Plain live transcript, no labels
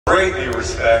greatly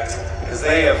respect, because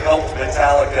they have helped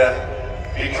Metallica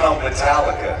become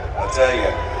Metallica, I'll tell you.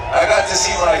 I got to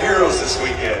see my heroes this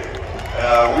weekend.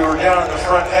 We were down in the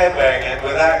front headbanging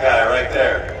with that guy right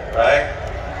there, right?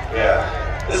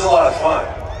 Yeah. This is a lot of fun,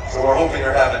 so we're hoping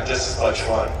you're having just as much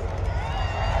fun.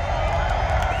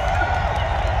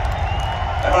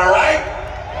 Am I right?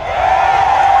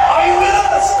 Are you with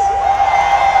us?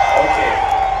 Okay.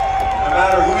 No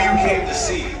matter who you came to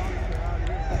see.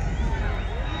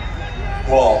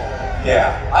 Well,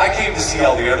 yeah, I came to see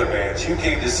all the other bands. You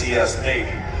came to see us,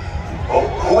 maybe. But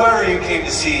whoever you came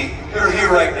to see, you're here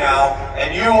right now,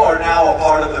 and you are now a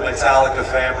part of the Metallica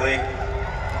family.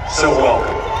 So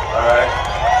welcome, all right?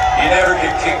 You never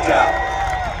get kicked out,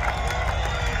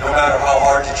 no matter how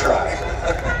hard you try.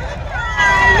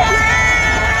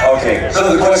 Okay,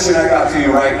 so the question I got for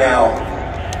you right now,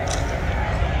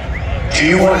 do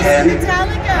you want heavy?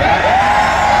 Metallica!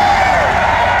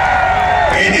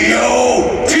 INDIO!